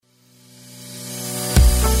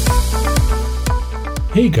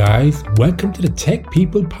Hey guys, welcome to the Tech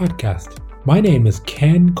People Podcast. My name is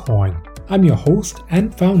Ken Coyne. I'm your host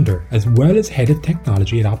and founder, as well as head of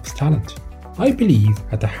technology at Ops Talent. I believe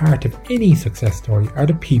at the heart of any success story are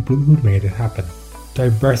the people who made it happen.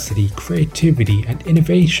 Diversity, creativity, and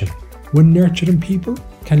innovation, when nurtured in people,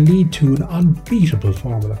 can lead to an unbeatable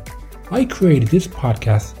formula. I created this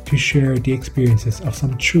podcast to share the experiences of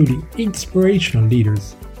some truly inspirational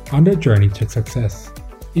leaders on their journey to success.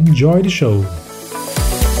 Enjoy the show.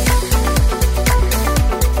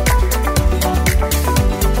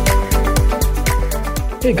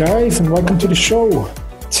 Hey guys, and welcome to the show.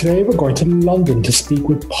 Today we're going to London to speak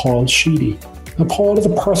with Paul Sheedy. Now, Paul is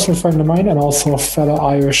a personal friend of mine and also a fellow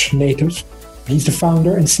Irish native. He's the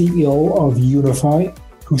founder and CEO of Unify,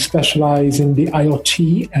 who specialise in the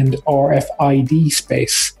IoT and RFID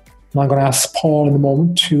space. And I'm going to ask Paul in a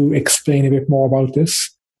moment to explain a bit more about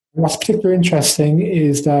this. What's particularly interesting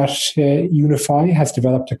is that Unify has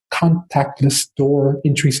developed a contactless door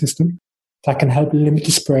entry system that can help limit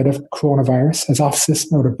the spread of coronavirus as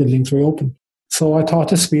offices and other buildings reopen. So I thought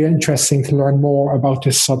this would be interesting to learn more about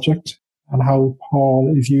this subject and how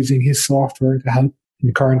Paul is using his software to help in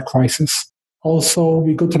the current crisis. Also, it would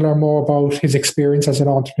be good to learn more about his experience as an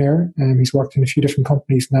entrepreneur. He's worked in a few different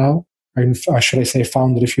companies now, or should I say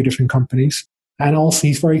founded a few different companies. And also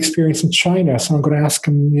he's very experienced in China. So I'm going to ask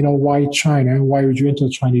him, why China? Why would you enter the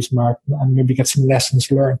Chinese market? And maybe get some lessons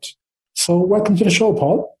learned. So welcome to the show,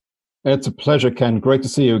 Paul. It's a pleasure, Ken. Great to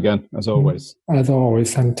see you again, as always. As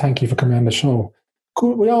always, and thank you for coming on the show.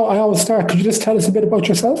 Cool. I always start. Could you just tell us a bit about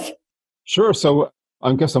yourself? Sure. So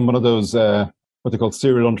I guess I'm one of those, what they call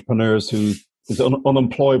serial entrepreneurs who is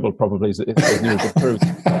unemployable, probably, is near the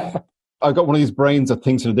truth. I've got one of these brains that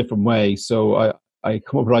thinks in a different way. So I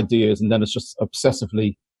come up with ideas, and then it's just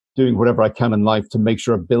obsessively doing whatever I can in life to make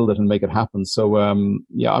sure I build it and make it happen. So, I'm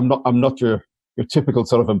not your typical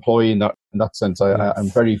sort of employee in that sense. I'm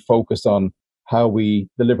very focused on how we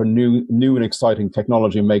deliver new and exciting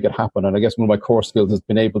technology and make it happen. And I guess one of my core skills has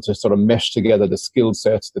been able to sort of mesh together the skill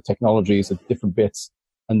sets, the technologies, the different bits,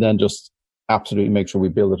 and then just absolutely make sure we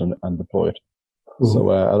build it and deploy it. Mm-hmm. So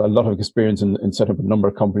a lot of experience in setting up a number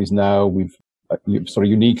of companies now. We've sort of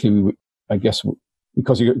uniquely, I guess,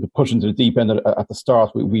 because you're pushing to the deep end at the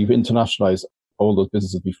start, we've internationalized all those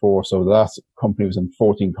businesses before. So the last company was in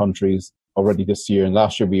 14 countries already this year. And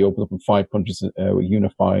last year we opened up in 5 countries, we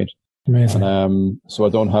unified. Amazing. And, so I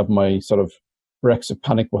don't have my sort of Brexit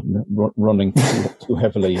panic button running too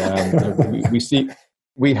heavily.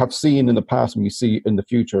 We have seen in the past, and we see in the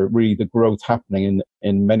future, really the growth happening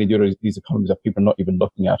in many of these economies that people are not even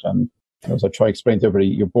looking at. And as I try to explain to everybody,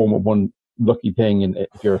 you're born with one lucky thing, and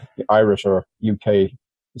if you're Irish or UK, you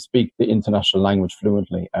speak the international language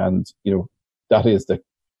fluently. And, that is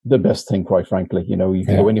the best thing, quite frankly. You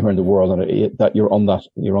can go anywhere in the world and that you're on that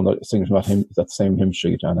singing that same hymn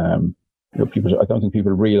sheet. And, I don't think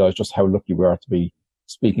people realize just how lucky we are to be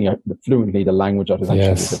speaking fluently the language that is actually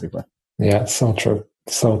used everywhere. Yeah, so true.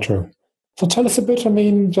 So true. So tell us a bit,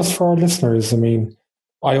 just for our listeners,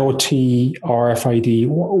 IoT, RFID,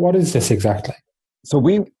 what is this exactly? So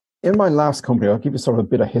in my last company, I'll give you sort of a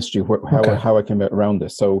bit of history of how I came around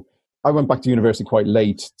this. So I went back to university quite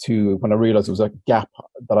late to when I realized there was a gap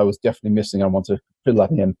that I was definitely missing. I wanted to fill that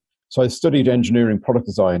in. So I studied engineering, product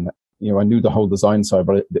design. I knew the whole design side,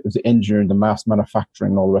 but it was the engineering, the mass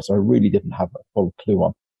manufacturing and all the rest I really didn't have a full clue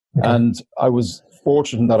on. Okay. And I was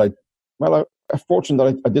fortunate that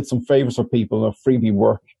I did some favors for people, freebie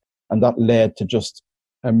work, and that led to just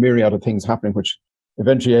a myriad of things happening, which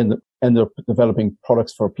eventually ended up developing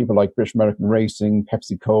products for people like British American Racing,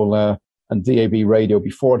 Pepsi Cola, and DAB Radio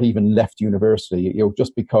before it even left university,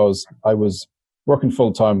 just because I was working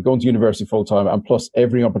full-time, going to university full-time, and plus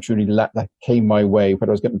every opportunity that came my way, whether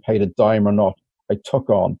I was getting paid a dime or not, I took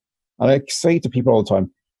on. And I say to people all the time,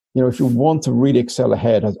 if you want to really excel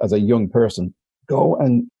ahead as a young person, go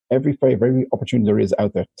and every opportunity there is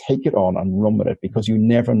out there, take it on and run with it, because you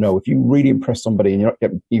never know. If you really impress somebody and you're not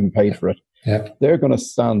getting even paid for it, they're going to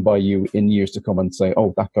stand by you in years to come and say,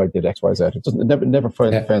 oh, that guy did X, Y, Z. It never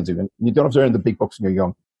offends you. And you don't have to earn the big bucks when you're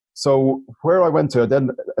young. So where I went to, then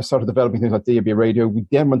I started developing things like DAB Radio. We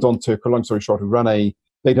then went on to, long story short, we ran a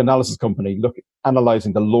data analysis company,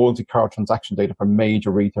 analyzing the loyalty card transaction data for major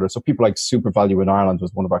retailers. So people like SuperValu in Ireland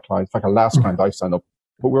was one of our clients. In fact, our last client I signed up.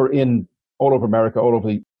 But we're in all over America, all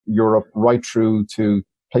over Europe, right through to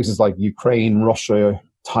places like Ukraine, Russia,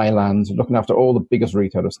 Thailand, looking after all the biggest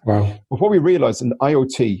retailers. Wow. But what we realized in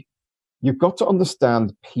IoT, you've got to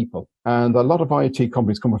understand people. And a lot of IoT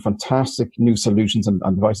companies come with fantastic new solutions and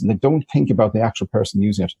devices, and they don't think about the actual person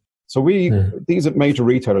using it. So these major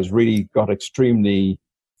retailers really got extremely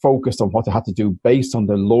focused on what they had to do based on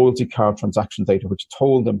the loyalty card transaction data, which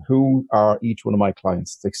told them who are each one of my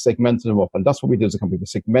clients. They segmented them up. And that's what we did as a company. We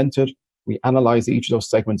segmented, we analyzed each of those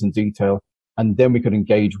segments in detail, and then we could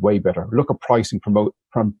engage way better. Look at pricing,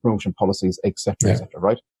 promotion policies, et cetera,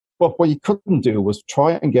 right? But what you couldn't do was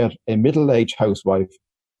try and get a middle-aged housewife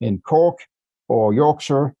in Cork or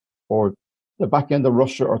Yorkshire or the back end of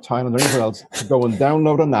Russia or Thailand or anywhere else to go and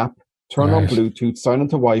download an app, turn on Bluetooth, sign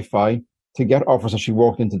into Wi-Fi to get offers as she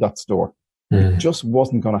walked into that store. It just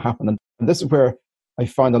wasn't going to happen. And this is where I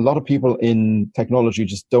find a lot of people in technology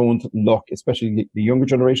just don't look, especially the younger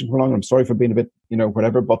generation come along. I'm sorry for being a bit,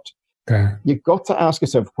 whatever, but you've got to ask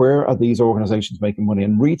yourself, where are these organizations making money?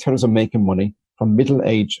 And retailers are making money from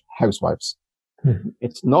middle-aged housewives.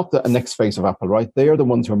 It's not the next face of Apple, right? They are the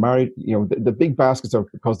ones who are married. The big baskets are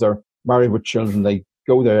because they're married with children. They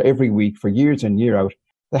go there every week for years in, year out.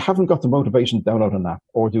 They haven't got the motivation to download an app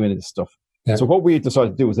or do any of this stuff. So what we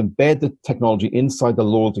decided to do is embed the technology inside the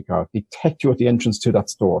loyalty card, detect you at the entrance to that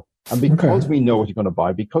store. And because we know what you're going to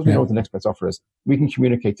buy, because we know what the next best offer is, we can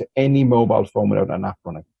communicate to any mobile phone without an app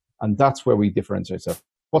running. And that's where we differentiate ourselves.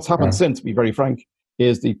 What's happened since, to be very frank,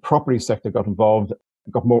 is the property sector got involved,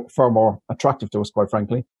 got far more attractive to us, quite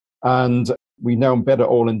frankly. And we now embed it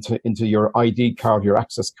all into your ID card, your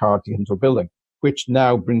access card to get into a building, which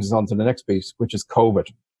now brings us on to the next piece, which is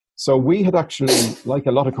COVID. So we had actually, like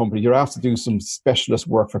a lot of companies, you're asked to do some specialist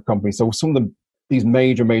work for companies. So some of these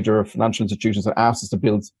major financial institutions are asked us to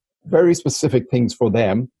build very specific things for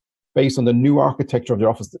them based on the new architecture of the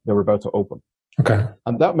office that they were about to open.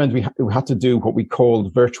 And that meant we had to do what we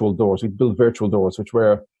called virtual doors. We built virtual doors, which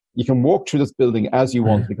were, you can walk through this building as you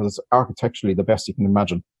want because it's architecturally the best you can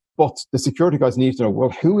imagine. But the security guys need to know, well,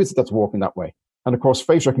 who is it that's walking that way? And of course,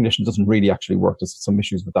 face recognition doesn't really actually work. There's some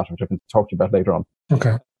issues with that, which I can talk to you about later on.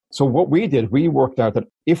 So what we did, we worked out that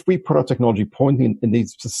if we put our technology pointing in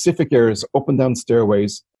these specific areas, up and down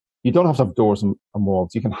stairways, you don't have to have doors and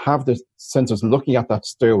walls. You can have the sensors looking at that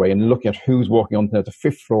stairway and looking at who's walking on the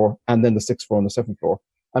 5th floor and then the 6th floor and the 7th floor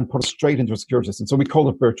and put it straight into a security system. So we call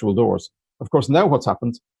it virtual doors. Of course, now what's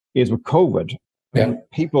happened is with COVID,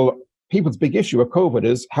 people's big issue with COVID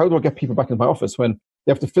is, how do I get people back into my office when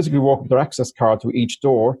they have to physically walk with their access card to each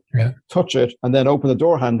door, touch it, and then open the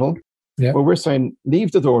door handle? Well, we're saying,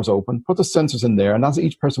 leave the doors open, put the sensors in there, and as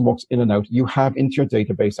each person walks in and out, you have into your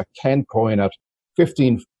database that Ken Coyne at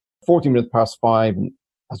 14 minutes past 5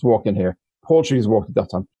 has walked in here. Paul Sheedy has walked at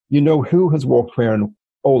that time. You know who has walked where and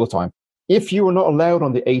all the time. If you are not allowed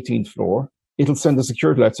on the 18th floor, it'll send a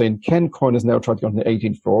security alert saying, Ken Coyne has now tried to go on the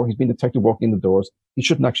 18th floor. He's been detected walking in the doors. He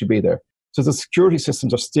shouldn't actually be there. So the security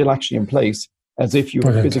systems are still actually in place as if you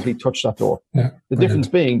physically touched that door. The difference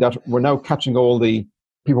being that we're now catching all the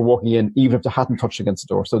people walking in, even if they hadn't touched against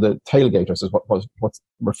the door. So the tailgaters is what's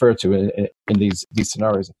referred to in these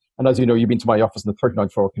scenarios. And as you know, you've been to my office on the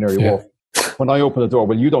 39th floor, Canary Wharf. When I open the door,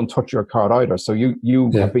 well, you don't touch your card either. So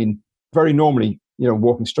you have been very normally,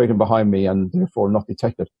 walking straight in behind me and therefore not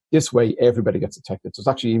detected. This way, everybody gets detected. So it's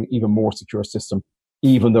actually an even more secure system,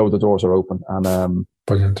 even though the doors are open. And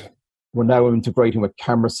brilliant. We're now integrating with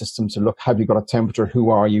camera systems to look, have you got a temperature?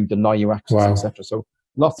 Who are you? Deny you access, etc. So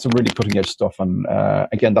lots of really cutting edge stuff. And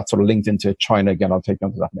again, that's sort of linked into China. Again, I'll take you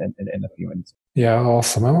onto that in a few minutes. Yeah,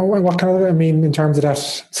 awesome. And what kind of, in terms of that,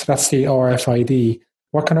 so that's the RFID,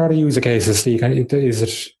 what kind of other user cases is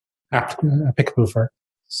it applicable for?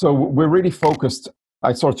 So we're really focused.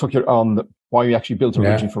 I sort of took you on why we actually built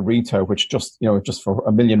originally for retail, which just for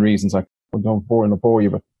a million reasons. I don't bore you,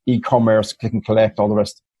 but e-commerce, click and collect, all the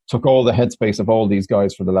rest, took all the headspace of all these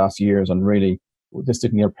guys for the last years, and really this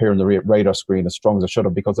didn't appear on the radar screen as strong as it should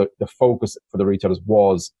have, because the focus for the retailers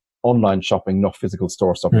was online shopping, not physical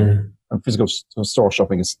store shopping. And physical store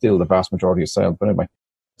shopping is still the vast majority of sales. But anyway,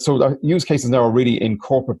 so the use cases now are really in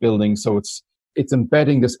corporate buildings. So it's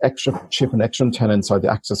embedding this extra chip and extra antenna inside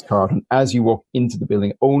the access card. And as you walk into the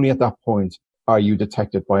building, only at that point are you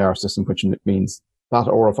detected by our system, which means that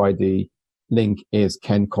RFID link is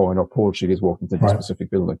Ken Coyne or Paul Sheedy is walking to the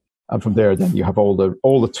specific building. And from there, then you have all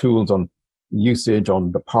the tools on usage,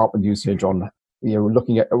 on department usage, on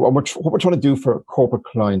looking at what we're trying to do for corporate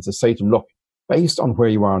clients is say to them, look, based on where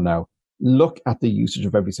you are now, look at the usage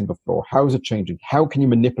of every single floor. How is it changing? How can you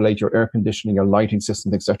manipulate your air conditioning, your lighting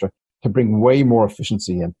systems, etc., to bring way more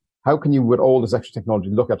efficiency in? How can you, with all this extra technology,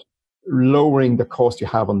 look at lowering the cost you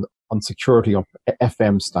have on security of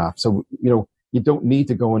FM staff? So, you don't need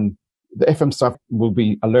to go and the FM staff will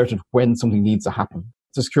be alerted when something needs to happen.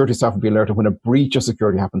 The security staff will be alerted when a breach of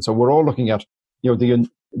security happens. So we're all looking at, the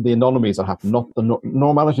anomalies that happen, not the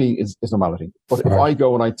normality is normality. But if I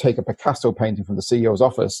go and I take a Picasso painting from the CEO's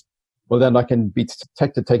office, well, then I can be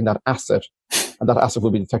detected taking that asset and that acid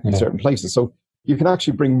will be detected in certain places. So you can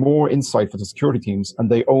actually bring more insight for the security teams, and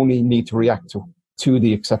they only need to react to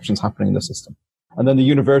the exceptions happening in the system. And then the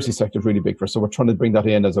university sector is really big for us. So we're trying to bring that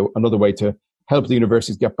in as another way to help the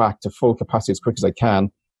universities get back to full capacity as quick as they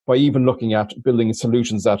can, by even looking at building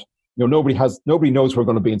solutions that, nobody knows where we're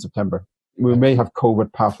going to be in September. We may have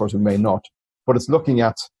COVID passports, we may not, but it's looking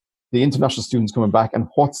at the international students coming back and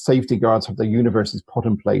what safety guards have the universities put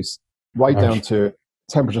in place, right down to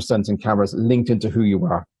temperature sensing cameras linked into who you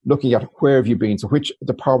are, looking at where have you been, so which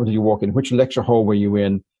department did you walk in, which lecture hall were you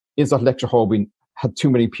in, is that lecture hall had too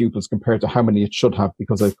many pupils compared to how many it should have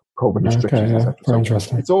because of COVID restrictions. Okay, very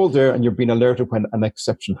interesting. It's all there, and you're being alerted when an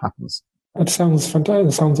exception happens. It sounds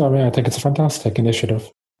fantastic. I think it's a fantastic initiative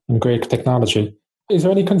and great technology. Is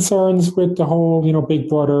there any concerns with the whole, Big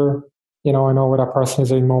Brother? I know where that person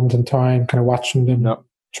is at a moment in time, kind of watching them. No.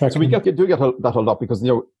 So we do get that a lot because,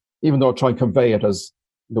 even though I try and convey it as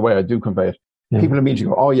the way I do convey it, people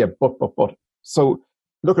immediately go, oh yeah, but. So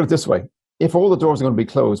look at it this way. If all the doors are going to be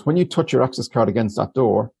closed, when you touch your access card against that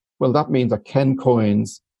door, well, that means that Ken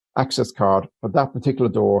Coyne's access card for that particular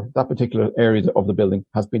door, that particular area of the building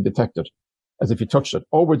has been detected as if you touched it.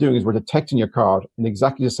 All we're doing is we're detecting your card in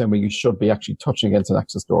exactly the same way you should be actually touching against an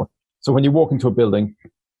access door. So when you walk into a building,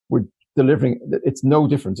 we're delivering, it's no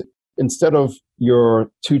different. Instead of your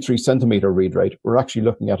 2-3 centimeter read rate, we're actually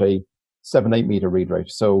looking at a 7-8 meter read rate.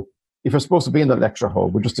 So if you're supposed to be in the lecture hall,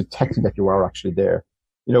 we're just detecting that you are actually there.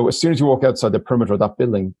 As soon as you walk outside the perimeter of that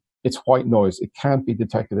building, it's white noise. It can't be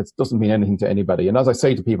detected. It doesn't mean anything to anybody. And as I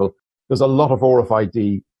say to people, there's a lot of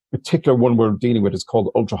RFID. Particular one we're dealing with is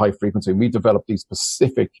called ultra high frequency. We developed these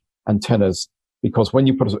specific antennas because when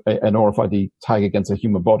you put an RFID tag against a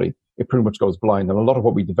human body, it pretty much goes blind. And a lot of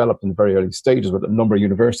what we developed in the very early stages with a number of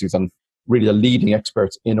universities and really the leading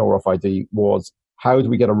experts in RFID was how do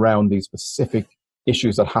we get around these specific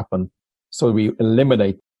issues that happen so we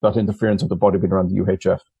eliminate that interference of the body being around the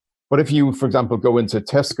UHF. But if you, for example, go into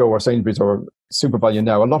Tesco or Sainsbury's or SuperValu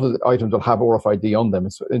now, a lot of the items will have RFID on them.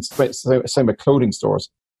 It's the same with clothing stores.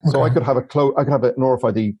 Okay. So I could have an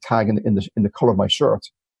RFID tag in the color of my shirt,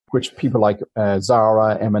 which people like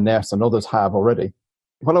Zara, M&S, and others have already.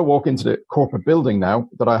 When I walk into the corporate building now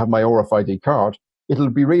that I have my RFID card, it'll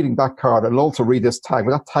be reading that card. It'll also read this tag,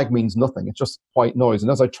 but that tag means nothing. It's just white noise.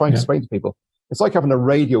 And as I try and explain to people, it's like having a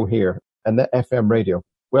radio here, an FM radio.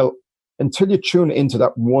 Well, until you tune into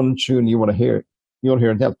that one tune you want to hear, you don't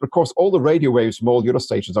hear anything else. But of course, all the radio waves from all the other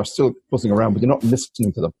stations are still buzzing around, but you're not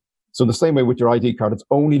listening to them. So the same way with your ID card, it's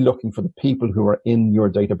only looking for the people who are in your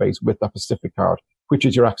database with that specific card, which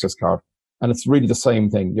is your access card. And it's really the same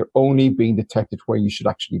thing. You're only being detected where you should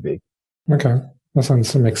actually be. Okay.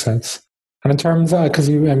 That makes sense. And in terms of, because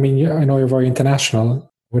I know you're very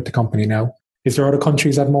international with the company now. Is there other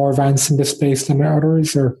countries that are more advanced in this space than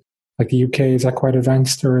others? Or like the UK, is that quite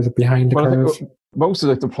advanced or is it behind the curve? Most of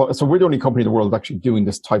it, so we're the only company in the world actually doing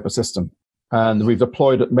this type of system. And we've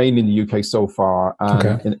deployed it mainly in the UK so far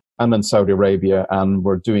and in Saudi Arabia, and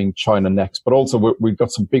we're doing China next. But also we've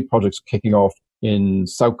got some big projects kicking off in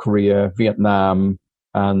South Korea, Vietnam,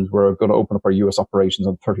 and we're going to open up our US operations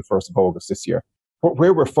on the 31st of August this year.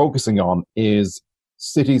 Where we're focusing on is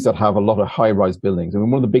cities that have a lot of high-rise buildings. I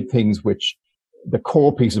mean, one of the big things which the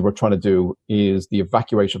core pieces we're trying to do is the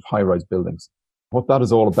evacuation of high-rise buildings. What that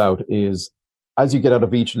is all about is as you get out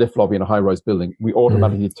of each lift lobby in a high-rise building, we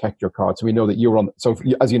automatically detect your card. So we know that you're on, so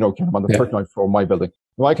as you know, Ken, I'm on the 39th floor of my building.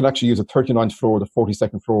 Well, I can actually use the 39th floor, the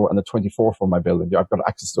 42nd floor, and the 24th floor of my building. I've got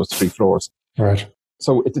access to those 3 floors. Right.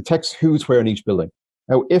 So it detects who's where in each building.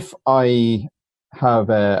 Now, if I have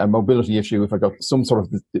a mobility issue, if I got some sort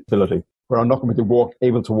of disability, where I'm not going to be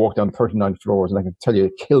able to walk down 39 floors, and I can tell you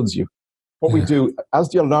it kills you. What we do, as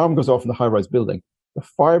the alarm goes off in the high-rise building, the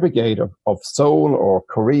fire brigade of Seoul or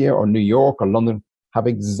Korea or New York or London have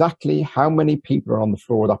exactly how many people are on the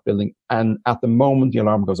floor of that building, and at the moment the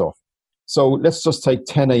alarm goes off. So let's just take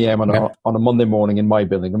 10 a.m. on a Monday morning in my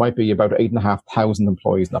building. There might be about 8,500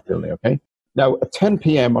 employees in that building, okay? Now, at 10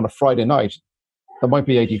 p.m. on a Friday night, there might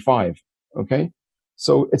be 85, okay?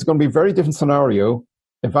 So it's going to be a very different scenario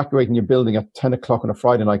evacuating your building at 10 o'clock on a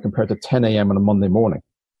Friday night compared to 10 a.m. on a Monday morning.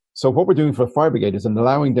 So what we're doing for the fire brigade is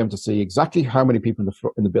allowing them to see exactly how many people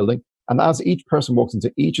in the building. And as each person walks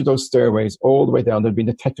into each of those stairways all the way down, they'll be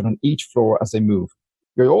detected on each floor as they move.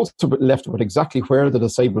 You're also left with exactly where the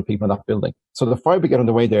disabled people in that building. So the fire brigade on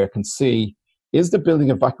the way there can see, is the building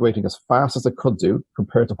evacuating as fast as it could do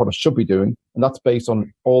compared to what it should be doing? And that's based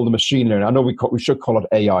on all the machine learning. I know we should call it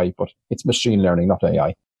AI, but it's machine learning, not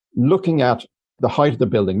AI. Looking at the height of the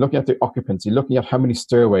building, looking at the occupancy, looking at how many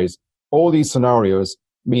stairways, all these scenarios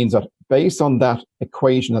means that based on that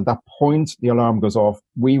equation, at that point the alarm goes off,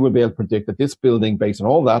 we will be able to predict that this building, based on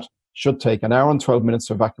all that, should take an hour and 12 minutes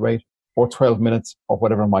to evacuate, or 12 minutes, or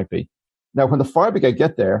whatever it might be. Now, when the fire brigade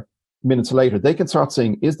get there, minutes later, they can start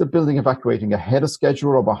seeing, is the building evacuating ahead of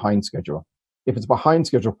schedule or behind schedule? If it's behind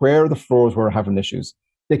schedule, where are the floors where we're having issues?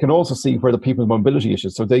 They can also see where the people with mobility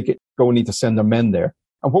issues, so they go and need to send their men there.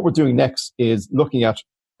 And what we're doing next is looking at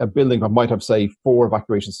a building that might have, say, 4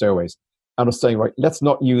 evacuation stairways. And we're saying, right, let's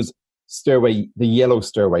not use the yellow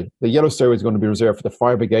stairway. The yellow stairway is going to be reserved for the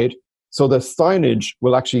fire brigade. So the signage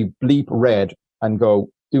will actually bleep red and go,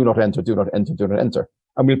 do not enter, do not enter, do not enter.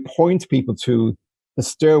 And we'll point people to the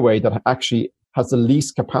stairway that actually has the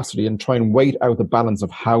least capacity and try and weight out the balance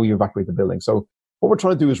of how you evacuate the building. So what we're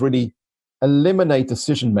trying to do is really eliminate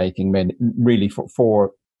decision-making, really,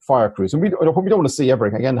 for fire crews. And what we don't want to see ever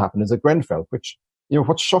again happen is a Grenfell, which,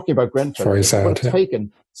 what's shocking about Grenfell is it's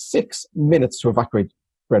taken 6 minutes to evacuate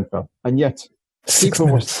Grenfell. And yet people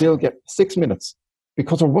will still get 6 minutes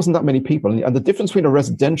because there wasn't that many people. And the difference between a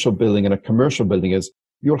residential building and a commercial building is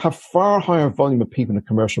you'll have far higher volume of people in a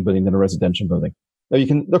commercial building than a residential building. Now, you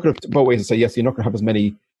can look at it both ways and say, yes, you're not going to have as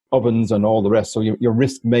many ovens and all the rest, so your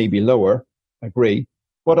risk may be lower, agree.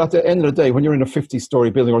 But at the end of the day, when you're in a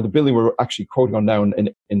 50-story building, or the building we're actually quoting on now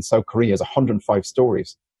in South Korea is 105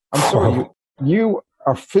 stories, I'm sorry, you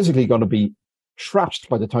are physically going to be trashed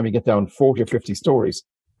by the time you get down 40 or 50 stories.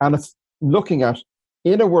 And it's looking at,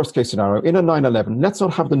 in a worst-case scenario, in a 9/11, let's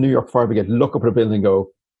not have the New York Fire Brigade look up at a building and go,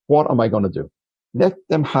 what am I going to do? Let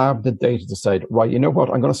them have the data to decide, right, you know what,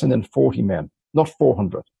 I'm going to send in 40 men, not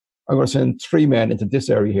 400. I'm going to send 3 men into this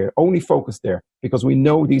area here, only focus there, because we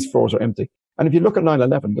know these floors are empty. And if you look at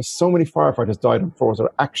 9/11, there's so many firefighters died on floors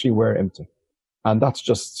that actually were empty. And that's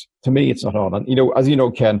just, to me, it's not on. And, as you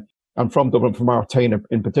know, Ken, I'm from Dublin, from Artane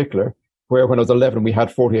in particular, where when I was 11, we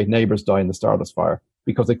had 48 neighbours die in the Stardust fire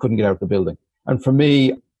because they couldn't get out of the building. And for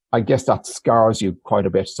me, I guess that scars you quite a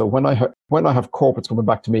bit. So when I have corporates coming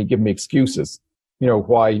back to me, giving me excuses,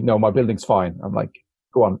 why, no, my building's fine. I'm like,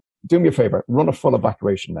 go on, do me a favor, run a full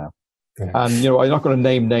evacuation now. Yeah. And, I'm not going to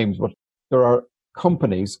name names, but there are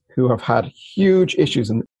companies who have had huge issues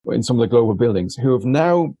in some of the global buildings who are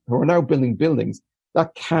now building buildings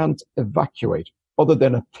that can't evacuate other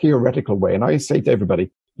than a theoretical way. And I say to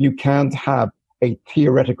everybody, you can't have a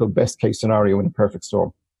theoretical best case scenario in a perfect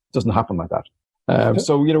storm. It doesn't happen like that.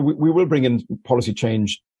 So, we will bring in policy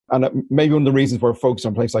change. And maybe one of the reasons we're focused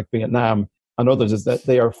on places like Vietnam and others is that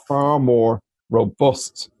they are far more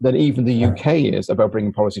robust than even the UK is about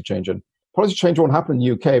bringing policy change in. Policy change won't happen in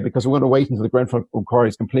the UK because we're going to wait until the Grenfell inquiry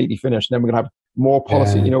is completely finished. And then we're going to have more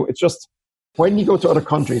policy. It's just, when you go to other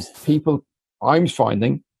countries, I'm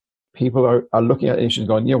finding people are looking at issues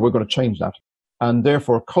going, we're going to change that. And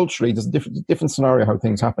therefore, culturally, there's a different scenario how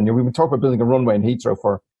things happen. We've been talking about building a runway in Heathrow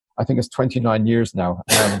for, I think it's 29 years now.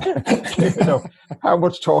 How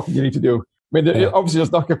much talking you need to do. I mean, obviously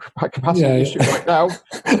there's not a capacity issue right now,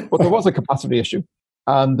 but there was a capacity issue.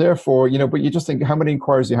 And therefore, but you just think how many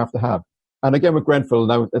inquiries you have to have. And again, with Grenfell,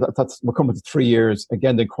 now we're coming to 3 years.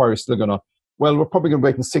 Again, the inquiry is still going on. Well, we're probably going to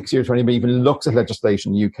wait in 6 years when anybody even looks at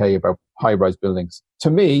legislation in the UK about high-rise buildings. To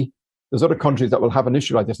me, there's other countries that will have an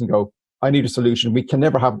issue like this and go, I need a solution. We can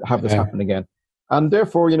never have this happen again. And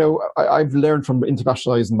therefore, I've learned from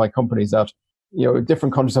internationalizing my companies that,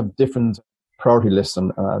 different countries have different priority lists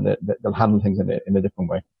and they'll handle things in a different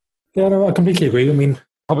way. Yeah, no, I completely agree. I mean,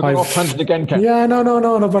 have we gone off tangent again, Ken? Yeah, no.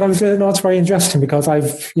 But it's very interesting because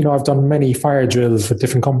I've done many fire drills with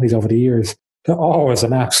different companies over the years. They're always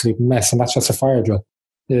an absolute mess, and that's just a fire drill.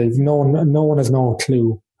 No one has no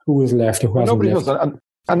clue who is left and who hasn't left. Nobody does.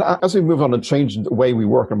 And as we move on and change the way we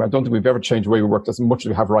work, I don't think we've ever changed the way we work as much as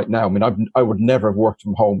we have right now. I mean, I would never have worked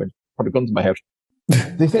from home and put a gun to my head.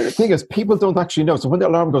 The thing is, people don't actually know. So when the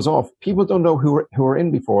alarm goes off, people don't know who were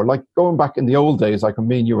in before. Like going back in the old days, like when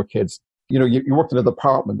me and you were kids, you worked in a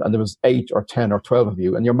department and there was 8 or 10 or 12 of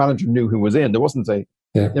you and your manager knew who was in. There wasn't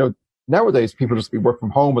nowadays people just work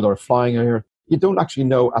from home or they're flying here. You don't actually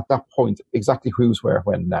know at that point exactly who's where,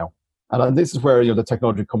 when, now. And this is where the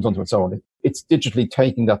technology comes onto its own. It's digitally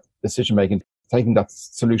taking that decision-making, taking that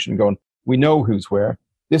solution and going, we know who's where.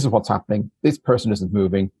 This is what's happening. This person isn't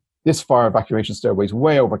moving. This fire evacuation stairway is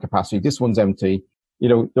way over capacity. This one's empty.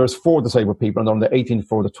 There's 4 disabled people and on the 18th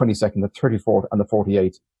floor, the 22nd, the 34th and the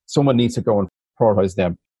 48th. Someone needs to go and prioritize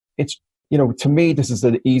them. It's, to me, this is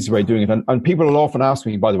the easy way of doing it. And people will often ask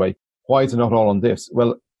me, by the way, why is it not all on this?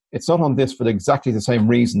 Well, it's not on this for exactly the same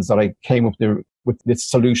reasons that I came up with this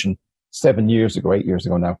solution 7 years ago, 8 years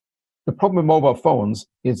ago now. The problem with mobile phones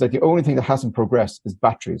is that the only thing that hasn't progressed is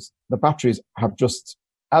batteries. The batteries have just,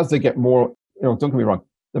 as they get more, don't get me wrong,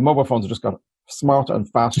 the mobile phones have just got smarter and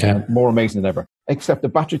faster and more amazing than ever. Except the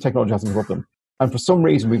battery technology hasn't improved them. And for some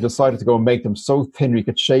reason, we've decided to go and make them so thin you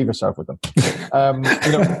could shave yourself with them. And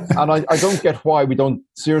I don't get why we don't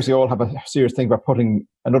seriously all have a serious thing about putting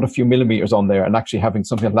another few millimeters on there and actually having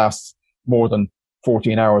something that lasts more than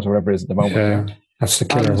 14 hours or whatever it is at the moment. Yeah, that's the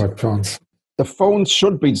killer about phones. The phone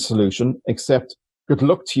should be the solution, except good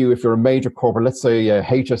luck to you if you're a major corporate, let's say a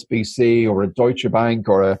HSBC or a Deutsche Bank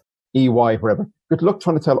or a EY, whatever. Good luck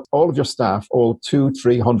trying to tell all of your staff, all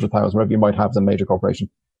 200,000-300,000, whatever you might have as a major corporation.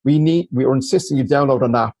 We are insisting you download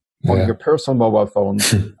an app on your personal mobile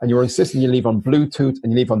phones, and you're insisting you leave on Bluetooth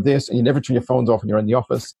and you leave on this, and you never turn your phones off when you're in the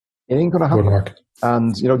office. It ain't going to happen.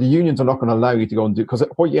 And, the unions are not going to allow you to go and do, because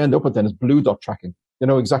what you end up with then is blue dot tracking. You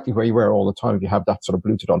know exactly where you were all the time if you have that sort of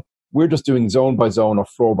Bluetooth on. We're just doing zone by zone or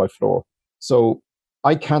floor by floor. So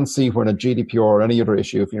I can't see when a GDPR or any other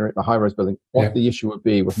issue, if you're in a high-rise building, what the issue would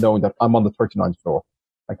be with knowing that I'm on the 39th floor.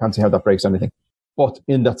 I can't see how that breaks anything. But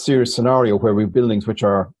in that serious scenario where we have buildings which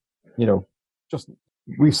are,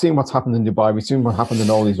 we've seen what's happened in Dubai, we've seen what happened in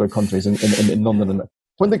all these other countries, in London. And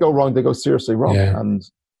when they go wrong, they go seriously wrong. Yeah. And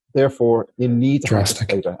therefore, you need to have this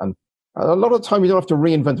data. And a lot of the time, you don't have to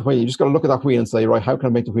reinvent the wheel. You just got to look at that wheel and say, right, how can I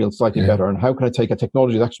make the wheel slightly better? And how can I take a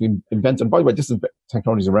technology that's actually invented? And by the way,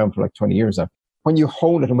 technology is around for like 20 years now. When you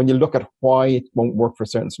hone it and when you look at why it won't work for a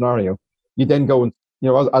certain scenario, you then go and,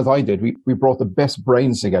 as I did, we brought the best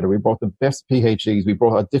brains together. We brought the best PhDs. We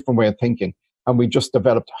brought a different way of thinking. And we just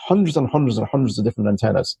developed hundreds and hundreds and hundreds of different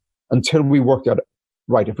antennas until we worked out,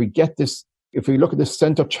 right, if we look at this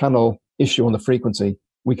center channel issue on the frequency,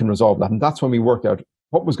 we can resolve that. And that's when we worked out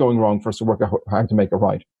what was going wrong for us to work out how to make it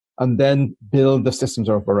right. And then build the systems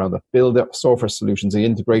around it, build the software solutions, the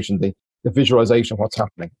integration, the visualization of what's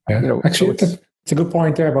happening. Yeah. Actually, it's a good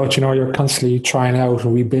point there about, you're constantly trying out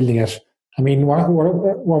and rebuilding it. I mean, what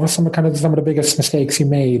were some of the biggest mistakes you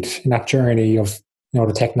made in that journey of,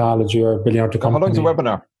 the technology or building out the company? How long's the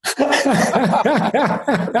webinar?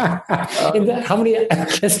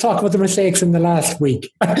 Let's talk about the mistakes in the last week.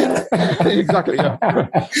 Exactly,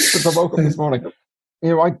 yeah. Since I woke up this morning.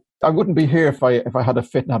 I wouldn't be here if I had a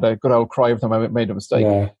fit and had a good old cry every time I made a mistake.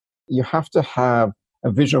 Yeah. You have to have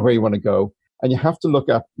a vision of where you want to go, and you have to look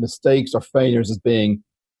at mistakes or failures as being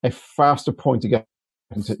a faster point to get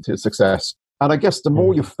to success. And I guess the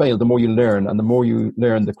more you fail, the more you learn, and the more you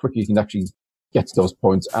learn, the quicker you can actually get to those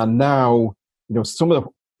points. And now, some of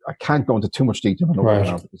I can't go into too much detail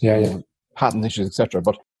on patent issues, etc.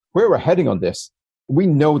 But where we're heading on this, we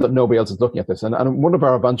know that nobody else is looking at this. And one of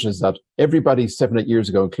our advantages is that everybody 7-8 years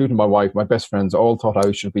ago, including my wife, my best friends, all thought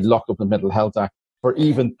I should be locked up in the Mental Health Act for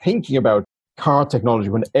even thinking about car technology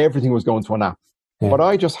when everything was going to an app. Yeah. But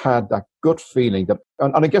I just had that gut feeling that,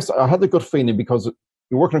 and I guess I had the gut feeling because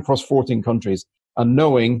we're working across 14 countries and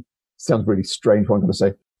knowing, sounds really strange what I'm going to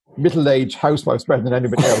say, middle-aged housewives better than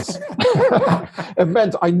anybody else. It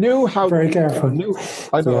meant I knew how. Very careful.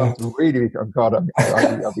 I know. Really, oh God, I'll be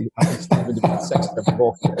sexist every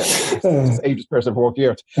walk. Ageist person every walk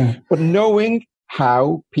here. But knowing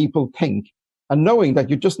how people think, and knowing that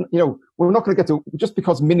you just, we're not going to get to, just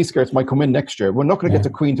because miniskirts might come in next year, we're not going to get the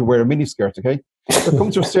Queen to wear a miniskirt. Okay, there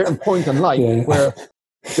comes to a certain point in life where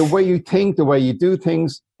the way you think, the way you do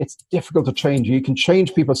things, it's difficult to change. You can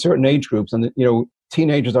change people at certain age groups, and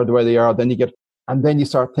teenagers are the way they are. Then you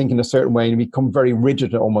start thinking a certain way and you become very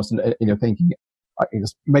rigid almost in your thinking.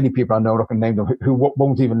 There's many people I know, not going to name them, who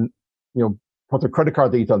won't even, put their credit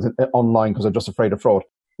card details online because they're just afraid of fraud.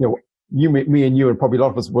 Me and you and probably a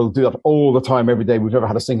lot of us will do that all the time, every day. We've never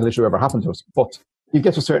had a single issue ever happen to us. But you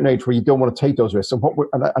get to a certain age where you don't want to take those risks. So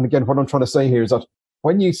and again, what I'm trying to say here is that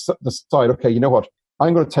when you decide, okay, you know what,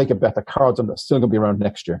 I'm going to take a bet that cards are still going to be around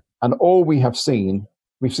next year. And all we've seen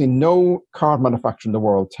no card manufacturer in the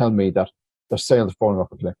world tell me that their sales are falling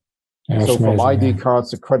off a cliff. Yeah, so from ID cards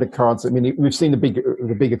to credit cards, I mean, we've seen the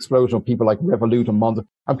big explosion of people like Revolut and Monzo,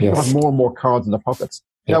 and people have more and more cards in their pockets.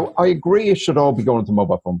 Yeah. Now, I agree it should all be going into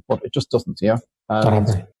mobile phone, but it just doesn't,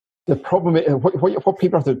 And the problem is, what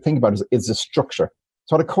people have to think about is the structure.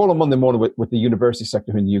 So I had a call on Monday morning with the university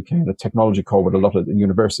sector in the UK, and a technology call with a lot of the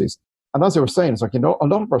universities. And as they were saying, it's like, a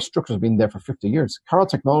lot of our structures have been there for 50 years. Card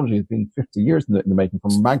technology has been 50 years in the making,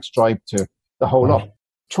 from magstripe to the whole lot.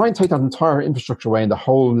 Try and take that entire infrastructure away and the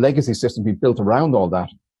whole legacy system be built around all that.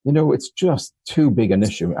 It's just too big an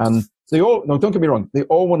issue. And don't get me wrong, they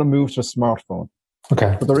all want to move to a smartphone.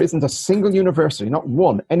 Okay. But there isn't a single university, not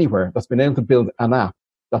one, anywhere, that's been able to build an app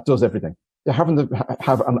that does everything. They're having to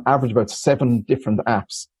have an average about 7 different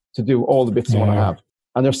apps to do all the bits they want to have.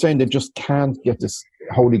 And they're saying they just can't get this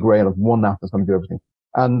holy grail of one app that's going to do everything.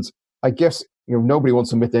 And I guess, nobody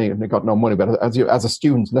wants to admit they've got no money, but as a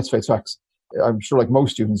student, let's face facts. I'm sure like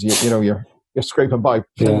most students, you're scraping by,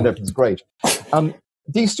 pretending everything's great.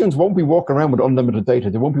 These students won't be walking around with unlimited data.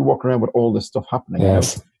 They won't be walking around with all this stuff happening.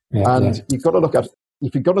 Yes. You've got to look at,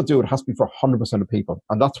 if you're going to do it, it has to be for 100% of people.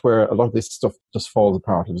 And that's where a lot of this stuff just falls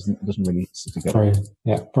apart. It doesn't really sit together.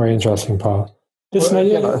 Very interesting, Paul.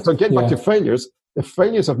 So getting back to failures, the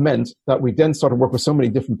failures have meant that we then started working with so many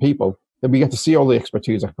different people that we get to see all the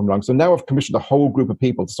expertise that come along. So now I've commissioned a whole group of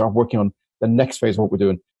people to start working on the next phase of what we're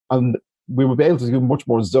doing. And we will be able to do much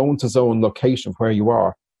more zone-to-zone location of where you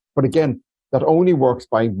are. But again, that only works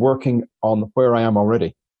by working on where I am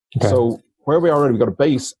already. Okay. So where we are already, we've got a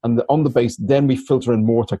base, and on the base, then we filter in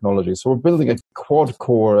more technology. So we're building a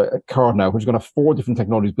quad-core card now, which is going to have 4 different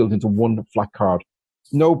technologies built into one flat card.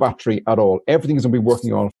 No battery at all. Everything is going to be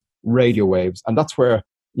working on radio waves. And that's where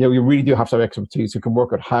you really do have to have expertise who can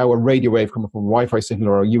work out how a radio wave coming from a Wi-Fi signal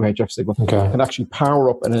or a UHF signal can actually power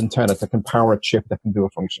up an antenna that can power a chip that can do a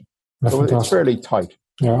function. So it's fairly tight.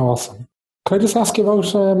 Yeah, awesome. Can I just ask you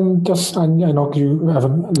about, I know you have a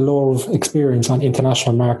lot of experience on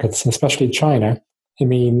international markets, especially China. I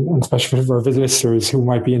mean, especially for listeners who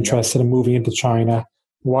might be interested in moving into China.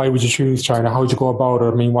 Why would you choose China? How would you go about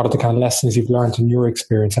it? I mean, what are the kind of lessons you've learned in your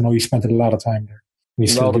experience? I know you spent a lot of time there. You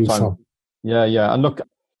still do so. Yeah. And look,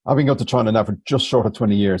 I've been going to China now for just short of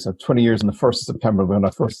 20 years. 20 years on the 1st of September when I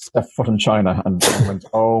first stepped foot in China, and I went,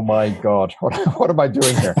 oh my God, what am I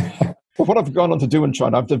doing here? But what I've gone on to do in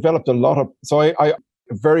China, I've developed a lot of,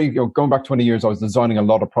 going back 20 years, I was designing a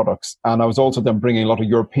lot of products, and I was also then bringing a lot of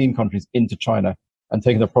European countries into China and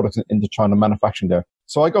taking their products into China, manufacturing there.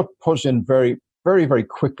 So I got pushed in very, very, very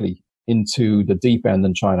quickly into the deep end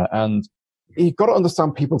in China. And you've got to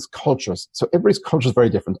understand people's cultures. So everybody's culture is very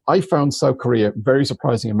different. I found South Korea very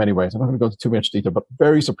surprising in many ways. I'm not going to go into too much detail, but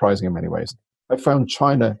very surprising in many ways. I found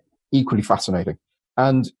China equally fascinating.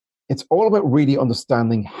 And it's all about really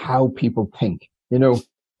understanding how people think.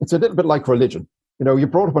 It's a little bit like religion. You're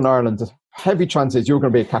brought up in Ireland, the heavy chance is you're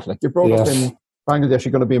going to be a Catholic. You're brought up in Bangladesh,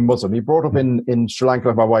 you're going to be a Muslim. You're brought up in Sri Lanka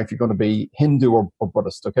with my wife, you're going to be Hindu or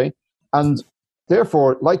Buddhist, okay? And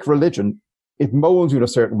therefore, like religion, it molds you in a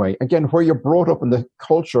certain way. Again, where you're brought up in the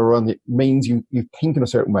culture around it means you think in a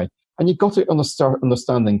certain way. And you've got to start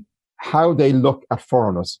understanding how they look at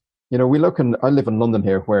foreigners. I live in London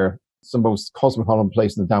here, where it's the most cosmopolitan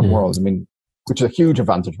place in the damn world. I mean, which is a huge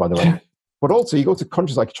advantage, by the way. But also, you go to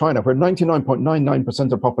countries like China, where 99.99% of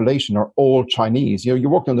the population are all Chinese. You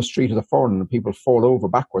walk down the street as a foreigner and people fall over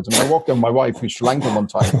backwards. I mean, I walked down with my wife, who's Sri Lankan one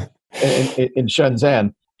time, in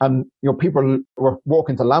Shenzhen, and people were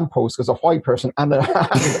walking to lampposts as a white person and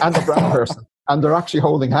a brown person, and they're actually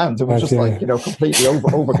holding hands. It was just completely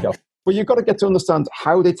overkill. But you've got to get to understand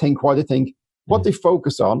how they think, why they think, what they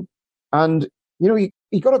focus on, and you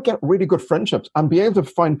got to get really good friendships and be able to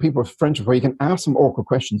find people with friendships where you can ask them awkward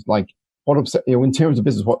questions like, what upset in terms of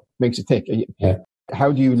business, what makes you tick?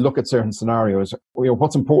 How do you look at certain scenarios?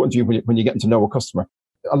 What's important to you when you're getting to know a customer?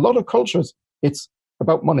 A lot of cultures, it's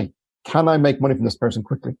about money. Can I make money from this person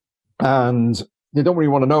quickly? And they don't really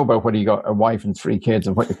want to know about whether you got a wife and 3 kids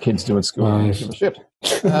and what your kids do in school. Right. Give a shit.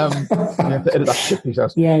 You have to edit that shit piece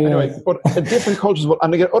out. Anyway, but different cultures,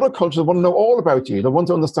 and again, other cultures want to know all about you. They want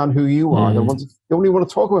to understand who you are. They only want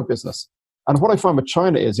to talk about business. And what I find with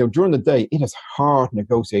China is, during the day, it is hard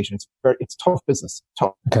negotiation. It's tough business.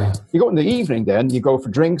 Tough. Okay. You go in the evening, then you go for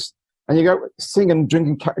drinks, and you go singing,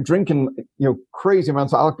 drinking, crazy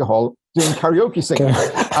amounts of alcohol, doing karaoke singing.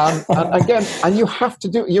 And again, and you have to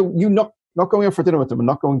do, not going out for dinner with them and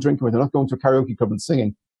not going drinking with them, not going to a karaoke club and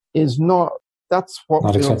singing that's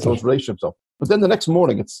what builds those relationships up. But then the next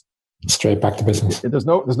morning, it's straight back to business. There's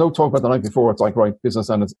no talk about the night before. It's like, right, business,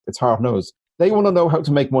 and it's hard-nosed. They want to know how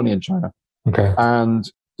to make money in China. Okay. And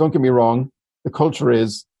don't get me wrong, the culture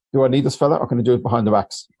is, do I need this fella or can I do it behind the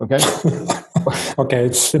backs? Okay. Okay,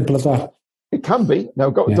 it's simple as that. It can be. Now,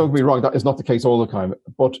 don't get me wrong, that is not the case all the time.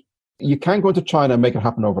 But you can go into China and make it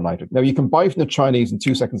happen overnight. Now, you can buy from the Chinese in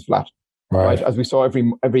 2 seconds flat. Right. As we saw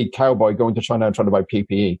every cowboy going to China and trying to buy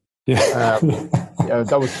PPE. Yeah.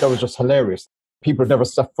 That was just hilarious. People had never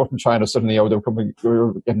set foot in China. Suddenly, they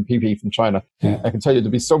were getting PPE from China. Yeah. I can tell you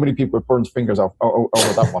there'd be so many people with burned fingers over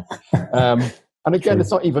that one. And again,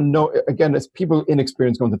 it's not even it's people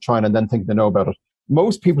inexperienced going to China and then think they know about it.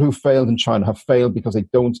 Most people who failed in China have failed because they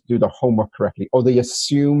don't do their homework correctly, or they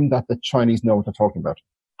assume that the Chinese know what they're talking about,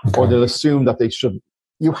 or they'll assume that they shouldn't.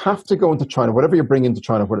 You have to go into China, whatever you bring into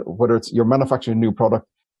China, whether it's you're manufacturing a new product,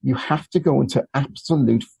 you have to go into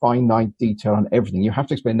absolute finite detail on everything. You have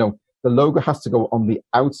to explain, no, the logo has to go on the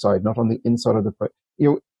outside, not on the inside of the product.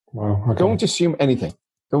 Don't assume anything.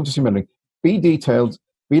 Don't assume anything. Be detailed,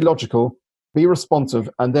 be logical, be responsive,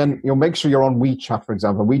 and then make sure you're on WeChat, for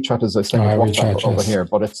example. WeChat is the same as WhatsApp over here,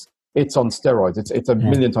 but it's on steroids. It's a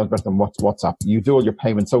million times better than WhatsApp. You do all your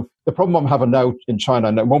payments. So the problem I'm having now in China,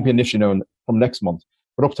 and it won't be an issue now from next month,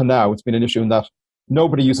 but up to now, it's been an issue in that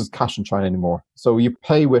nobody uses cash in China anymore. So you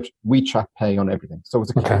pay with WeChat Pay on everything. So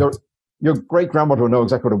it's your great-grandmother will know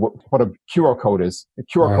exactly what a QR code is. The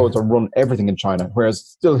QR codes are run everything in China, whereas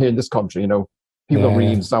still here in this country, people don't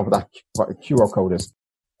really understand what a QR code is.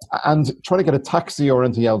 And trying to get a taxi or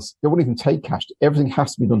anything else, they wouldn't even take cash. Everything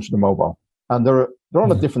has to be done through the mobile. And they're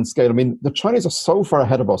on a different scale. I mean, the Chinese are so far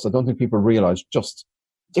ahead of us, I don't think people realize, just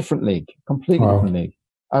different league, completely different league.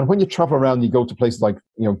 And when you travel around, you go to places like,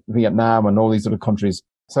 Vietnam and all these other countries,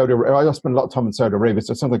 Saudi Arabia. I spend a lot of time in Saudi Arabia,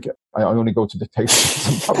 so it sounds like I only go to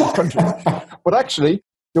dictatorships and other countries. But actually,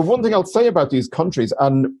 the one thing I'll say about these countries,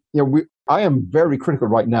 and I am very critical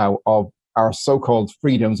right now of our so-called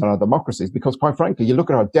freedoms and our democracies, because quite frankly, you look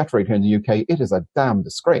at our debt rate here in the UK, it is a damn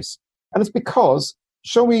disgrace. And it's because,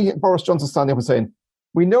 show me Boris Johnson standing up and saying,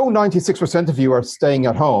 we know 96% of you are staying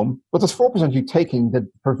at home, but there's 4% of you taking the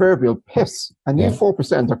proverbial piss, and you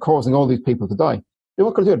 4% are causing all these people to die. They're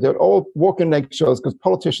not going to do it. They're all walking in eggshells because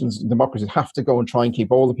politicians and democracies have to go and try and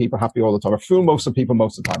keep all the people happy all the time, or fool most of the people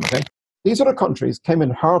most of the time, okay? These other countries came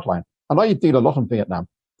in hardline, and I deal a lot in Vietnam.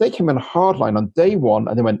 They came in hardline on day one,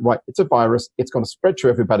 and they went, right, it's a virus, it's going to spread through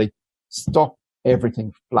everybody, stop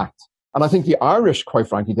everything flat. And I think the Irish, quite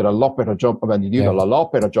frankly, did a lot better job, a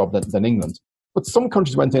lot better job than England. But some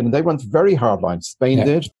countries went in and they went very hardline. Spain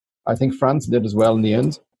did. I think France did as well in the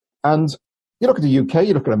end. And you look at the UK,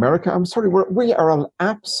 you look at America, I'm sorry, we are an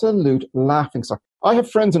absolute laughingstock. I have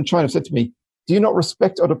friends in China who said to me, do you not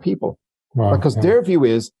respect other people? Because their view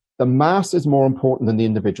is the mass is more important than the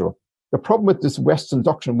individual. The problem with this Western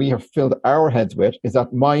doctrine we have filled our heads with is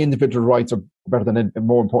that my individual rights are better than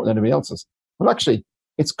more important than anybody else's. Well, actually,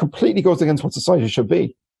 it completely goes against what society should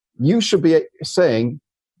be. You should be saying,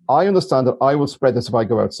 I understand that I will spread this if I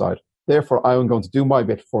go outside. Therefore, I am going to do my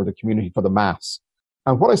bit for the community, for the mass.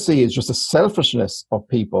 And what I see is just the selfishness of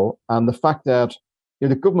people and the fact that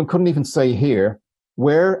the government couldn't even say here,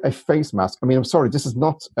 wear a face mask. I mean, I'm sorry, this is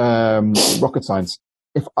not rocket science.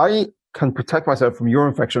 If I can protect myself from your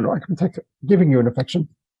infection, or I can protect giving you an infection,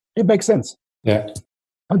 it makes sense. Yeah.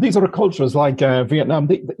 And these other cultures like Vietnam,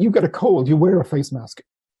 you get a cold, you wear a face mask.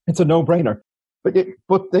 It's a no-brainer.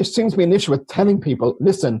 But there seems to be an issue with telling people,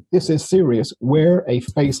 listen, this is serious. Wear a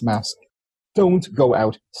face mask. Don't go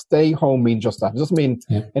out. Stay home means just that. It doesn't mean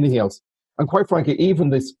anything else. And quite frankly, even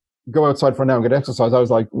this go outside for now and get exercise, I was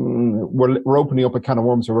like, we're opening up a can of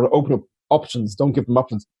worms. We're opening up options. Don't give them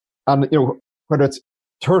options. And, whether it's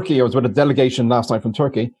Turkey, I was with a delegation last night from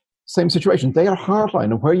Turkey, same situation. They are hardline.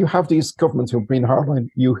 And where you have these governments who've been hardline,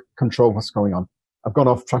 you control what's going on. I've gone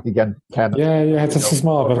off track again, Ken. Yeah, it's just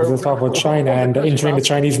small, but we'll talk about China and entering the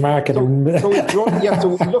Chinese market. So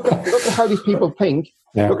look at how these people think.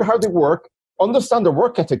 Yeah. Look at how they work. Understand their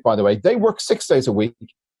work ethic, by the way. They work 6 days a week,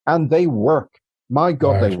 and they work. My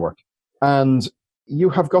God, they work. And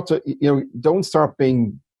you have got to, don't start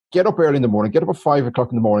get up early in the morning, get up at 5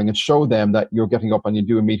 o'clock in the morning and show them that you're getting up and you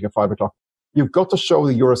do a meeting at 5 o'clock. You've got to show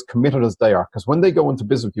that you're as committed as they are, because when they go into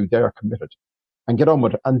business with you, they are committed. And get on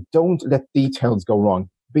with it. And don't let details go wrong.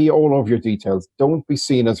 Be all over your details. Don't be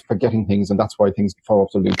seen as forgetting things, and that's why things fall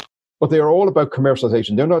off the loop. But they are all about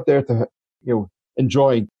commercialization. They're not there to,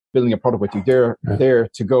 enjoy building a product with you. They're there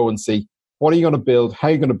to go and see, what are you going to build? How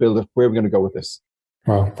are you going to build it? Where are we going to go with this?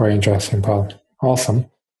 Wow, very interesting, Paul. Awesome.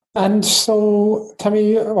 And so tell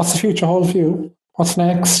me, what's the future hold for you? What's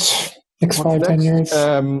next? Next 5-10 years?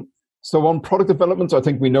 So on product development, I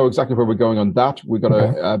think we know exactly where we're going on that. We've got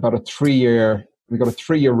about a 3-year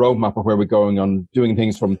roadmap of where we're going on doing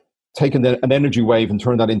things from taking an energy wave and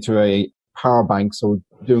turning that into a power bank. So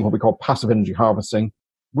doing what we call passive energy harvesting.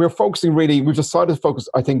 We've decided to focus,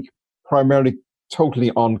 I think, primarily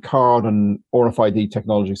totally on card and RFID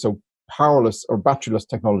technology. So powerless or batteryless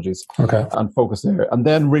technologies. And focus there. And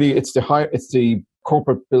then really it's the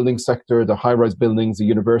corporate building sector, the high-rise buildings, the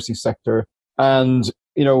university sector. And,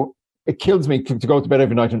 it kills me to go to bed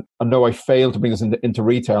every night and know I failed to bring this into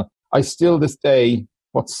retail. I still, this day,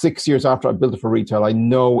 6 years after I built it for retail, I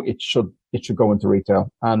know it should go into retail.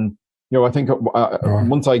 And, I think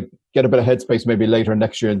once I get a bit of headspace, maybe later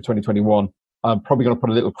next year in 2021, I'm probably going to put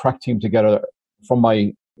a little crack team together from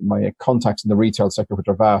my contacts in the retail sector, which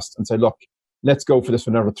are vast, and say, look, let's go for this for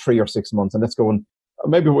another 3 or 6 months. And let's go and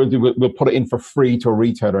maybe we'll put it in for free to a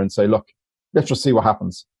retailer and say, look, let's just see what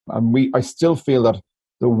happens. And I still feel that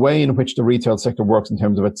the way in which the retail sector works in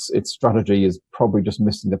terms of its strategy is probably just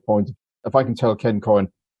missing the point. If I can tell Ken Coyne,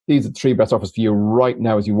 these are the 3 best offers for you right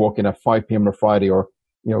now as you walk in at 5 p.m. on a Friday or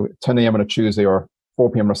 10 a.m. on a Tuesday or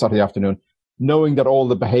 4 p.m. on a Saturday afternoon, knowing that all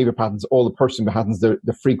the behavior patterns, all the purchasing patterns,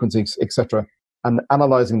 the frequencies, etc., and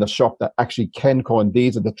analyzing the shop that actually Ken Cohen,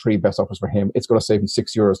 these are the 3 best offers for him. It's going to save him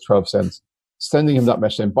 €6.12. Sending him that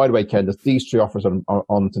message saying, by the way, Ken, there's these 3 offers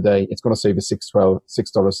on today. It's going to save you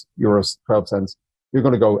 €6.12. You're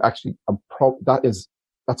going to go, actually,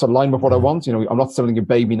 that's aligned with what I want. You know, I'm not selling you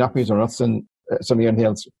baby nappies, or I'm not selling anything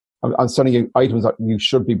else. I'm selling you items that you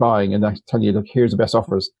should be buying, and I tell you, look, here's the best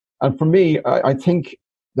offers. And for me, I think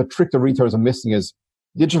the trick that retailers are missing is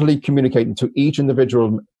digitally communicating to each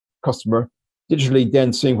individual customer, digitally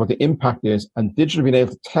then seeing what the impact is, and digitally being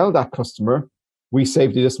able to tell that customer, we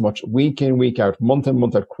saved you this much week in, week out, month in,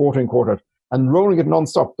 month out, quarter in, quarter out, and rolling it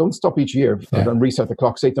non-stop. Don't stop each year and reset the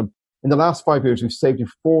clock. Say to them, in the last 5 years, we've saved you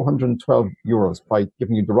 €412 by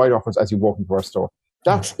giving you the right offers as you walk into our store.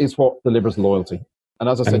 That is what delivers loyalty. And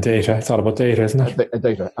as I said, data. It's all about data, isn't it?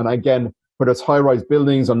 Data. And again, whether it's high-rise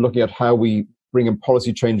buildings, I'm looking at how we bring in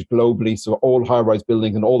policy change globally. So all high-rise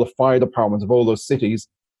buildings and all the fire departments of all those cities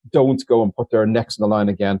don't go and put their necks on the line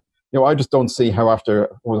again. You know, I just don't see how after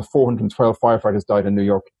the 412 firefighters died in New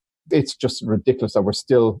York, it's just ridiculous that we're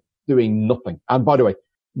still doing nothing. And by the way,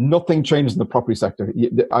 nothing changes in the property sector.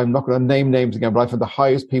 I'm not going to name names again, but I've had the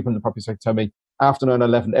highest people in the property sector tell me after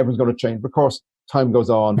 9/11, everyone's going to change. Of course, time goes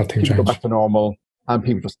on, people go back to normal, and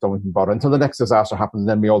people just don't even bother until the next disaster happens. And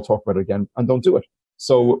then we all talk about it again and don't do it.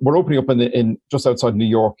 So we're opening up in just outside New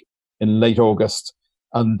York in late August.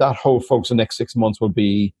 And that whole focus the next 6 months will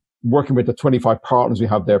be working with the 25 partners we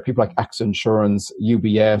have there, people like AXA Insurance,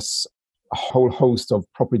 UBS, a whole host of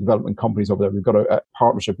property development companies over there. We've got a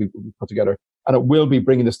partnership we put together. And it will be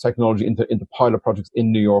bringing this technology into pilot projects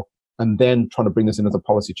in New York, and then trying to bring this in as a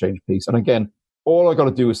policy change piece. And again, all I got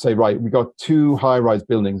to do is say, right, we got 2 high-rise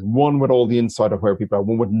buildings, one with all the inside of where people are,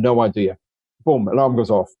 one with no idea. Boom, alarm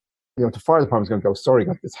goes off. You know, the fire department's going to go, sorry,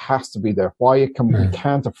 guys, this has to be there. We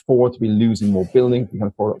can't afford to be losing more buildings. We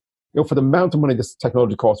can't afford it. You know, for the amount of money this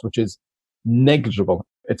technology costs, which is negligible,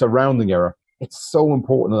 it's a rounding error. It's so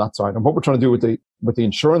important on that side. And what we're trying to do with the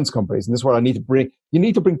insurance companies, and this is what I need to bring, you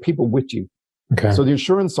need to bring people with you. Okay. So the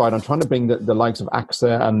insurance side, I'm trying to bring the likes of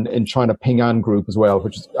AXA and in China, Ping An Group as well,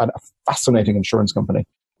 which is a fascinating insurance company.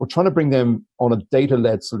 We're trying to bring them on a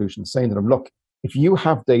data-led solution, saying to them, look, if you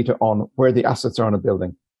have data on where the assets are in a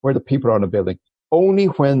building, where the people are in a building, only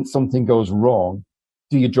when something goes wrong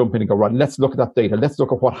do you jump in and go, right, let's look at that data. Let's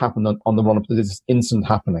look at what happened on the run-up to this incident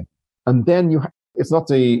happening. And then it's not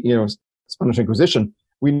the Spanish Inquisition.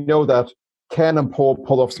 We know that Ken and Paul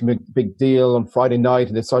pulled off some big deal on Friday night,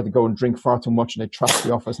 and they decided to go and drink far too much, and they trashed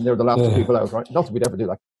the office, and they were the last 2 people out, right? Not that we'd ever do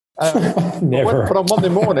that. Never. But on Monday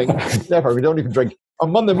morning, never, we don't even drink.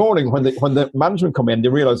 On Monday morning, when the management come in, they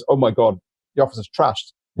realize, oh my God, the office is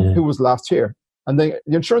trashed. Who was last here? And the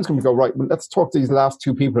insurance company go, right, well, let's talk to these last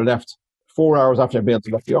 2 people who left 4 hours after they've been able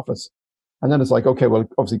to left the office. And then it's like, okay, well,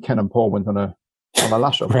 obviously Ken and Paul went on a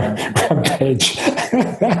lash up. Rampage.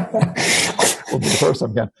 Will be the first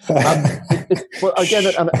time again. But again,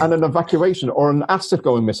 an evacuation or an asset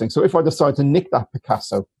going missing. So if I decide to nick that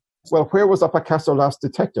Picasso, well, where was that Picasso last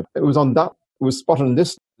detected? It was spotted in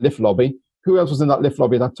this lift lobby. Who else was in that lift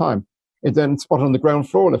lobby at that time? It then spotted on the ground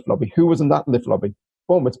floor lift lobby. Who was in that lift lobby?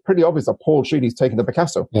 Boom, it's pretty obvious that Paul Sheedy's taken the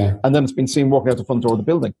Picasso. Yeah. And then it's been seen walking out the front door of the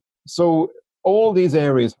building. So all these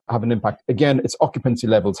areas have an impact. Again, it's occupancy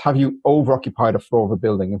levels. Have you over-occupied a floor of a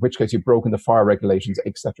building, in which case you've broken the fire regulations,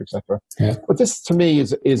 et cetera, et cetera. Yeah. But this, to me,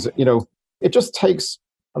 is it just takes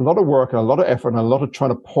a lot of work and a lot of effort and a lot of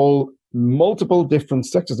trying to pull multiple different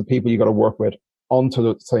sectors of people you got to work with onto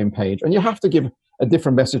the same page. And you have to give a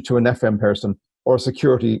different message to an FM person or a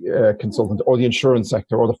security consultant or the insurance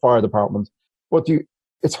sector or the fire department. But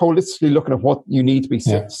it's holistically looking at what you need to be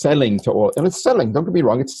selling to all. And it's selling. Don't get me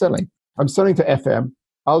wrong, it's selling. I'm selling to FM.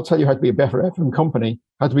 I'll tell you how to be a better FM company,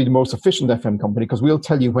 how to be the most efficient FM company, because we'll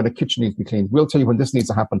tell you when a kitchen needs to be cleaned. We'll tell you when this needs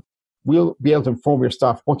to happen. We'll be able to inform your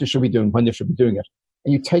staff what you should be doing, when you should be doing it.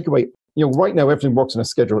 And you take away, right now everything works on a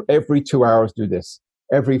schedule. Every 2 hours do this.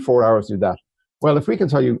 Every 4 hours do that. Well, if we can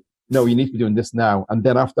tell you, no, you need to be doing this now, and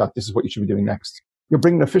then after that, this is what you should be doing next. You're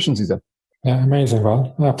bringing efficiencies in. Yeah, amazing,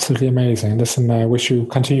 Val. Absolutely amazing. Listen, I wish you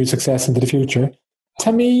continued success into the future.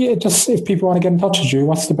 Tell me, just if people want to get in touch with you,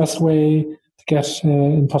 what's the best way to get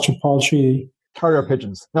in touch with Paul Sheedy? Carrier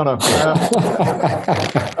pigeons. No.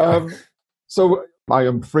 So I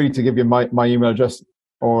am free to give you my email address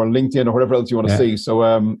or LinkedIn or whatever else you want to see. So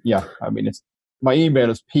it's my email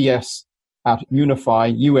is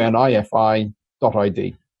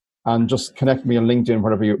ps@unify.id, and just connect me on LinkedIn,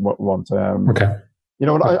 whatever you want. Okay.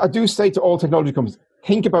 I do say to all technology companies,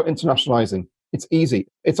 think about internationalizing. It's easy.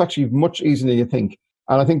 It's actually much easier than you think.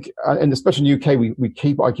 And I think, and especially in the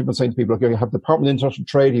UK, I keep on saying to people, okay, you have the Department of International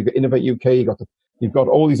Trade, you've got Innovate UK, you've got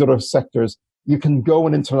all these other sectors. You can go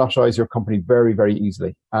and internationalize your company very, very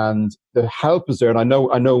easily. And the help is there. And I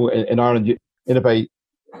know in Ireland, Innovate,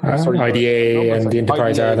 IDA and the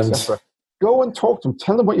Enterprise Ireland. Go and talk to them.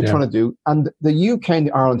 Tell them what you're trying to do. And the UK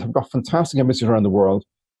and Ireland have got fantastic embassies around the world.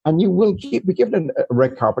 And you will be given a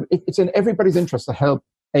red carpet. It's in everybody's interest to help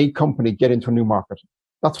a company get into a new market.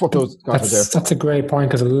 That's what those guys are there. That's a great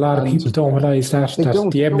point, because a lot of people don't realize that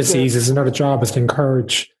the embassies is another job, is to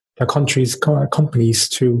encourage their companies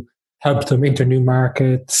to help them into new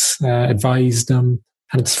markets, advise them,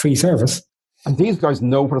 and it's free service. And these guys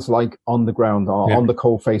know what it's like on the ground, on the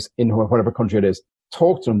coalface in whatever country it is.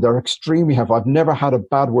 Talk to them. They're extremely helpful. I've never had a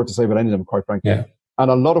bad word to say about any of them, quite frankly. Yeah. And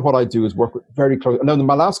a lot of what I do is work very close. Now,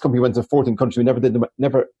 my last company went to 14 countries. We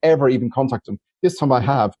never ever even contacted them. This time I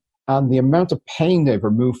have. And the amount of pain they've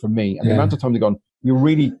removed from me, and the amount of time they've gone,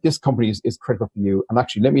 this company is critical for you. And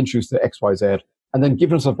actually, let me introduce the XYZ. And then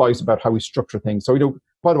giving us advice about how we structure things. So,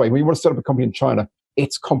 by the way, when you want to set up a company in China,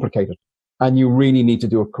 it's complicated. And you really need to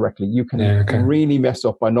do it correctly. You can really mess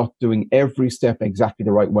up by not doing every step exactly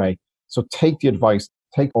the right way. So take the advice,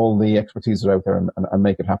 take all the expertise out there and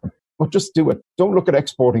make it happen. But just do it. Don't look at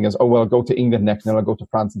exporting as, I'll go to England next, and then I'll go to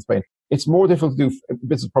France and Spain. It's more difficult to do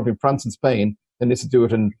business probably in France and Spain than it is to do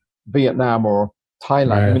it in Vietnam or Thailand.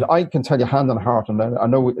 Right. I mean, I can tell you hand on heart, and I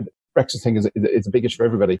know the Brexit thing is a big issue for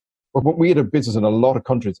everybody, but we had a business in a lot of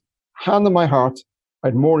countries. Hand on my heart, I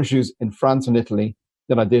had more issues in France and Italy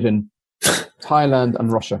than I did in Thailand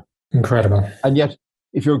and Russia. Incredible. And yet,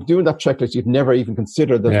 if you're doing that checklist, you'd never even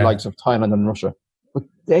consider the likes of Thailand and Russia. But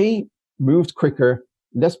they moved quicker,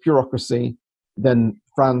 less bureaucracy than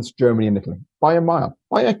France, Germany, and Italy by a mile,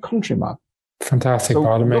 by a country mile. Fantastic, so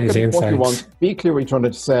amazing insights. What you want, be clear what you're trying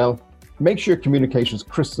to sell, make sure your communication is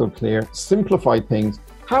crystal clear, simplify things,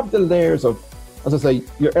 have the layers of, as I say,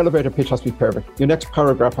 your elevator pitch has to be perfect, your next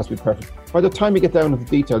paragraph has to be perfect. By the time you get down into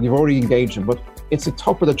the detail, you've already engaged them, but it's the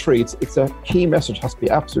top of the tree. It's a key message has to be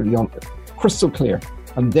absolutely crystal clear,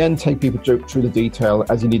 and then take people through the detail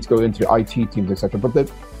as you need to go into IT teams, etc. But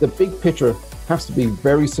the big picture has to be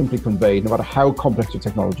very simply conveyed, no matter how complex your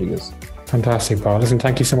technology is. Fantastic, Paul. Listen,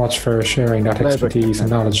 thank you so much for sharing that expertise and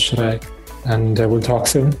knowledge today. And we'll talk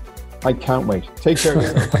soon. I can't wait. Take care of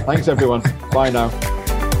yourself. Thanks, everyone. Bye now.